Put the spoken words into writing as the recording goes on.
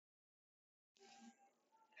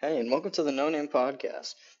Hey, and welcome to the No Name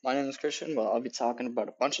Podcast. My name is Christian. Well, I'll be talking about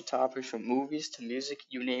a bunch of topics from movies to music,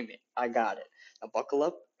 you name it. I got it. Now buckle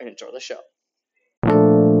up and enjoy the show.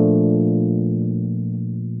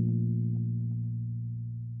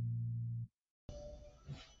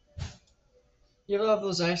 You ever have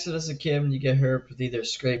those accidents as a kid when you get hurt with either a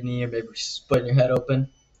scraped knee or maybe splitting your head open?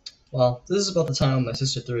 Well, this is about the time when my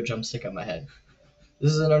sister threw a drumstick at my head.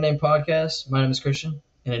 This is a No Name Podcast. My name is Christian,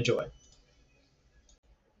 and enjoy.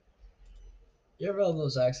 You ever have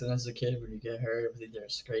those accidents as a kid when you get hurt with either a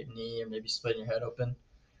scraped knee or maybe splitting your head open?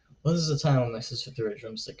 Well, this is the time when my sister threw a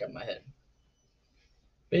drumstick at my head.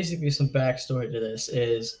 Basically, some backstory to this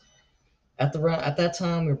is at that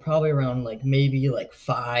time we were probably around like maybe like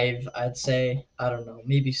 5, I'd say. I don't know,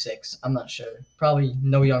 maybe 6. I'm not sure. Probably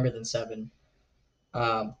no younger than 7.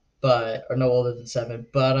 But or no older than 7.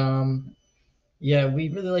 But yeah, we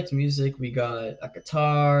really liked music. We got a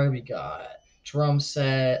guitar, we got drum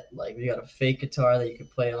set, like we got a fake guitar that you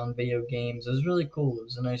could play on video games. It was really cool. It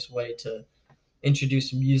was a nice way to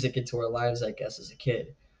introduce music into our lives, I guess, as a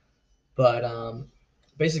kid. But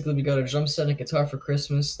basically, we got a drum set and guitar for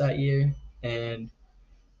Christmas that year, and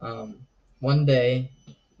um, one day,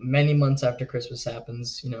 many months after Christmas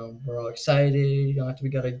happens, we're all excited. After we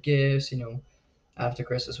got our gifts, after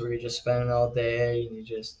Christmas where you're just spending all day and you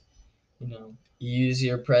just, use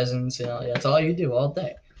your presents and that's all you do all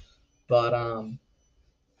day. But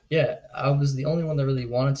yeah, I was the only one that really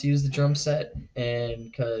wanted to use the drum set,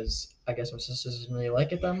 and because I guess my sisters didn't really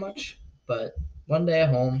like it that much. But one day at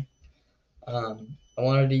home, I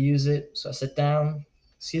wanted to use it, so I sit down,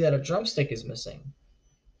 see that a drumstick is missing.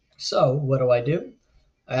 So what do?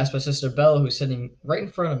 I asked my sister Bella, who's sitting right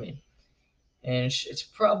in front of me, and it's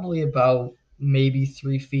probably about maybe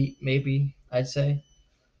 3 feet, maybe I'd say.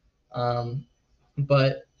 Um,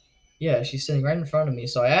 but yeah, she's sitting right in front of me.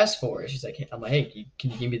 So I asked for it. She's like, I'm like, hey, can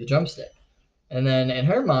you give me the drumstick? And then in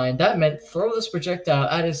her mind, that meant throw this projectile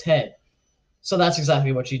at his head. So that's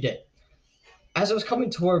exactly what she did. As it was coming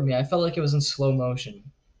toward me, I felt like it was in slow motion.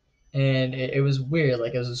 And it was weird.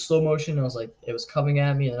 Like it was in slow motion. I was like, it was coming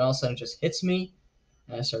at me, and then all of a sudden it just hits me.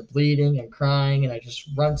 And I start bleeding and crying. And I just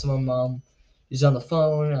run to my mom. She's on the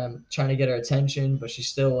phone. I'm trying to get her attention, but she's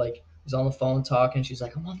still like, is on the phone talking. She's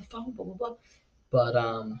like, I'm on the phone, blah, blah, blah. But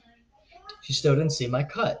she still didn't see my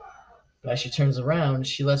cut. But as she turns around,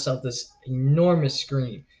 she lets out this enormous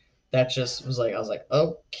scream that just was like, I was like,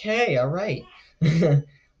 okay, all right.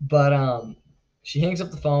 But she hangs up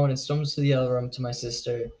the phone and storms to the other room to my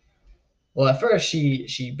sister. Well, at first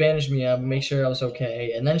she bandaged me up, make sure I was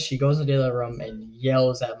okay, and then she goes into the other room and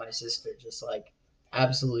yells at my sister, just like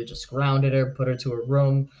absolutely just grounded her, put her to her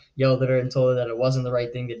room, yelled at her and told her that it wasn't the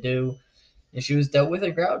right thing to do, and she was dealt with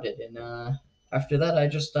and grounded. And after that, I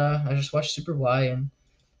just watched Super Y, and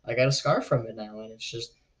I got a scar from it now, and it's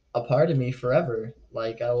just a part of me forever.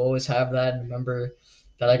 Like I'll always have that and remember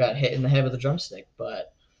that I got hit in the head with a drumstick.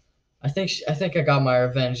 But I think I got my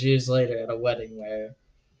revenge years later at a wedding where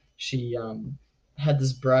she had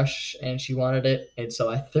this brush and she wanted it, and so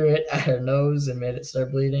I threw it at her nose and made it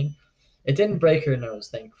start bleeding. It didn't break her nose,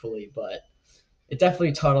 thankfully, but it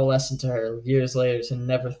definitely taught a lesson to her years later to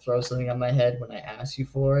never throw something on my head when I ask you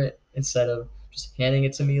for it instead of just handing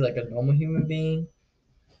it to me like a normal human being.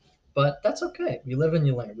 But that's okay. You live and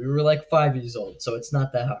you learn. We were like 5 years old, so it's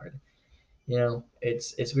not that hard.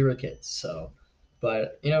 It's we were kids, so.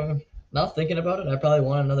 But now thinking about it, I probably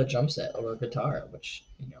want another drum set or a guitar, which.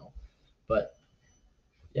 But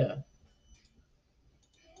yeah.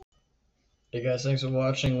 Hey guys, thanks for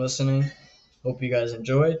watching, listening. Hope you guys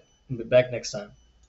enjoyed. We'll be back next time.